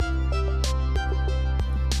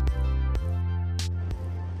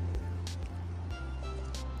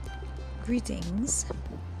Greetings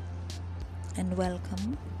and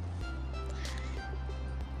welcome.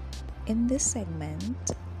 In this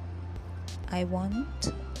segment, I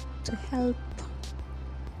want to help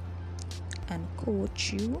and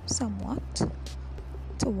coach you somewhat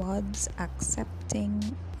towards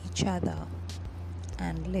accepting each other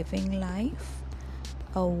and living life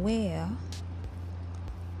aware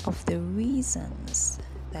of the reasons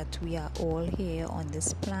that we are all here on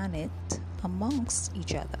this planet amongst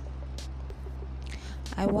each other.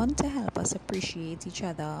 I want to help us appreciate each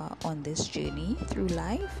other on this journey through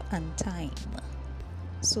life and time.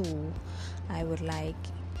 So I would like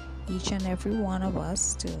each and every one of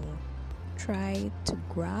us to try to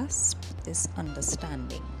grasp this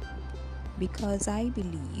understanding, because I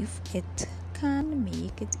believe it can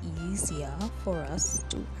make it easier for us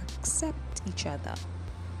to accept each other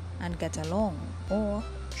and get along, or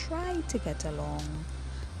try to get along,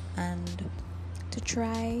 and to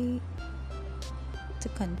try to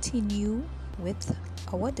continue with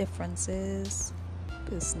our differences,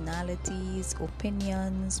 personalities,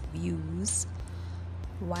 opinions, views,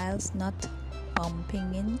 whilst not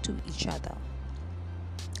bumping into each other,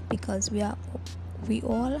 because we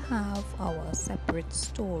all have our separate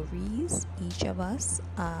stories. Each of us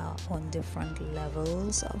are on different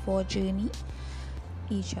levels of our journey.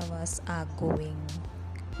 Each of us are going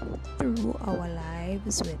through our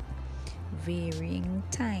lives with varying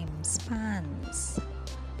time spans,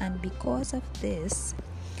 and because of this,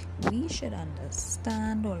 we should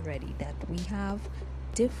understand already that we have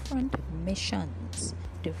different missions,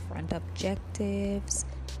 different objectives,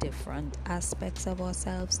 different aspects of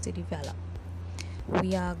ourselves to develop.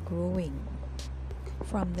 We are growing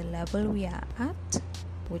from the level we are at,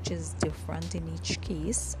 which is different in each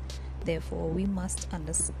case. Therefore, we must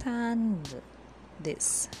understand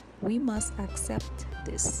this. We must accept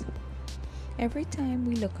this. Every time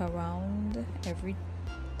we look around, every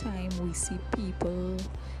time we see people,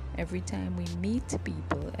 every time we meet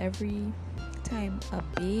people, every time a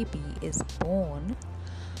baby is born,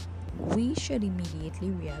 we should immediately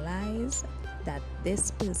realize that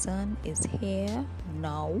this person is here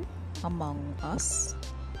now among us.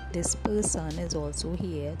 This person is also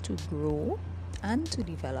here to grow and to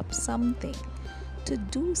develop something, to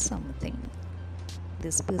do something.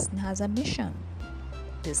 This person has a mission.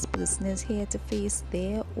 This person is here to face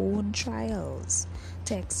their own trials,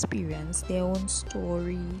 to experience their own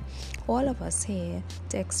story. All of us here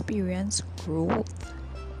to experience growth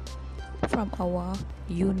from our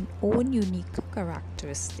own unique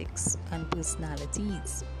characteristics and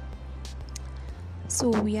personalities.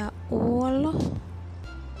 So we are all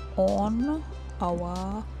on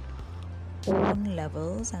our own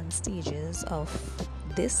levels and stages of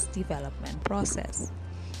this development process.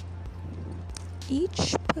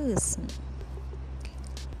 Each person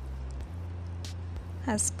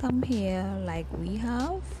has come here like we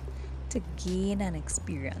have to gain an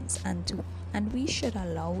experience, and we should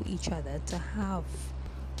allow each other to have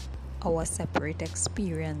our separate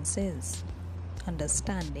experiences,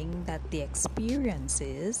 understanding that the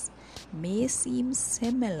experiences may seem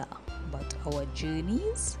similar, but our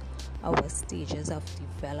journeys, our stages of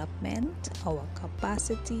development, our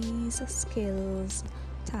capacities, skills,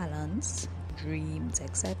 talents, dreams,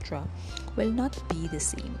 etc. will not be the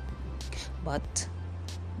same. But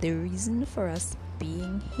the reason for us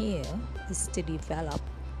being here is to develop,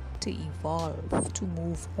 to evolve, to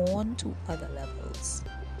move on to other levels,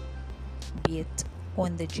 be it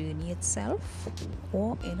on the journey itself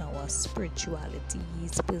or in our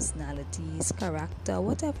spiritualities, personalities, character,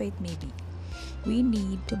 whatever it may be. We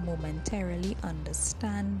need to momentarily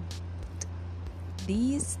understand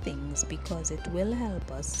these things, because it will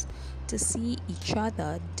help us to see each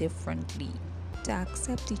other differently, to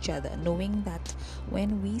accept each other, knowing that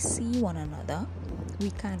when we see one another,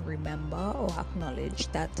 we can remember or acknowledge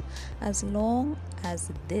that as long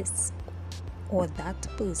as this or that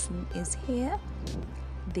person is here,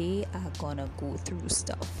 they are gonna go through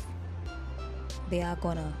stuff. They are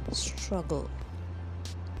gonna struggle.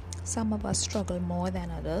 Some of us struggle more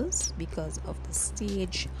than others because of the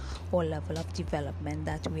stage or level of development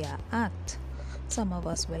that we are at. Some of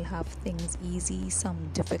us will have things easy, some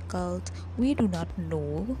difficult. We do not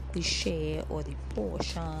know the share or the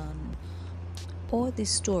portion or the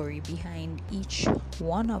story behind each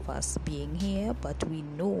one of us being here, but we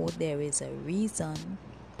know there is a reason,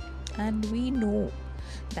 and we know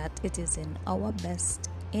that it is in our best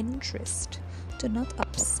interest to not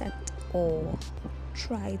upset or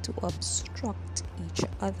try to obstruct each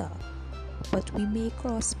other, but we may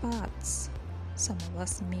cross paths. Some of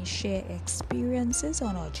us may share experiences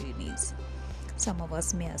on our journeys. Some of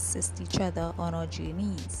us may assist each other on our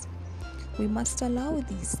journeys. We must allow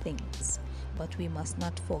these things, but we must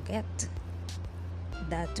not forget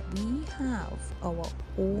that we have our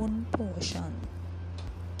own portion.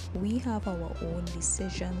 We have our own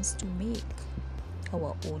decisions to make,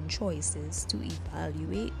 our own choices to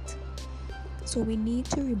evaluate. So we need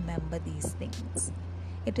to remember these things.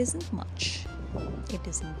 It isn't much. It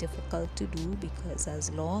isn't difficult to do, because as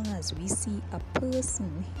long as we see a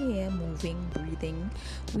person here moving, breathing,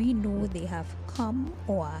 we know they have come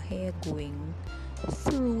or are here going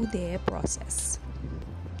through their process,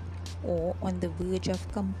 or on the verge of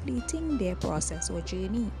completing their process or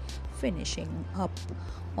journey, finishing up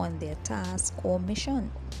on their task or mission,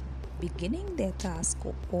 beginning their task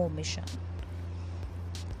or mission,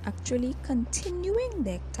 actually continuing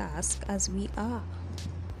their task as we are.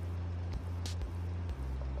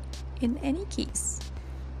 In any case,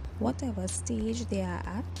 whatever stage they are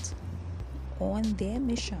at on their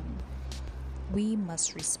mission, we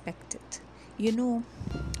must respect it.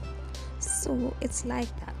 So it's like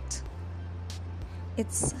that.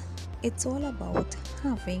 It's all about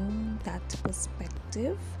having that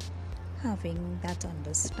perspective, having that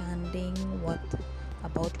understanding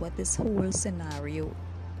about what this whole scenario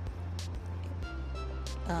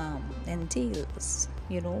entails.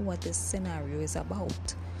 What this scenario is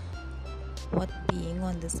about, what being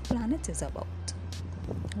on this planet is about,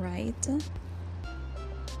 right?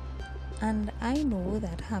 And I know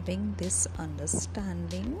that having this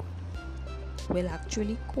understanding will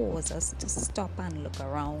actually cause us to stop and look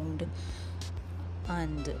around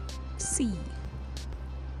and see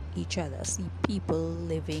each other, see people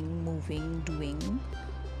living, moving, doing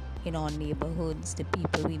in our neighborhoods, the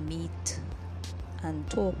people we meet and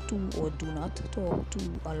talk to or do not talk to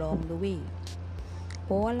along the way.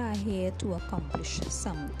 All are here to accomplish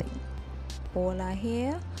something. All are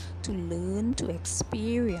here to learn, to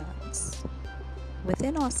experience.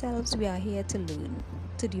 Within ourselves, we are here to learn,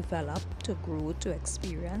 to develop, to grow, to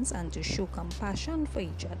experience, and to show compassion for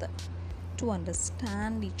each other, to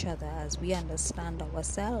understand each other as we understand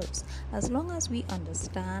ourselves. As long as we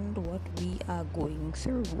understand what we are going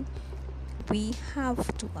through, we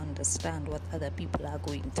have to understand what other people are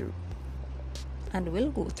going through and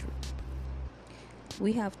will go through.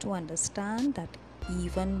 We have to understand that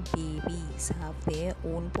even babies have their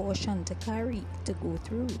own portion to carry, to go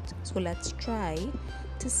through it. So let's try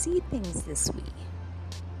to see things this way.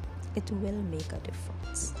 It will make a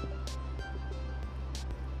difference.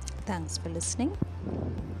 Thanks for listening.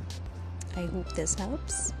 I hope this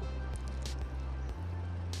helps.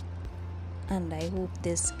 And I hope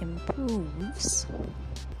this improves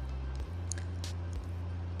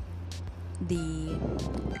the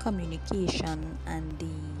communication and the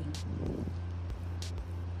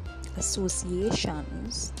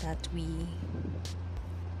associations that we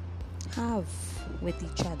have with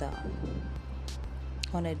each other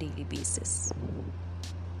on a daily basis.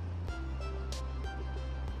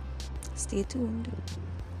 Stay tuned.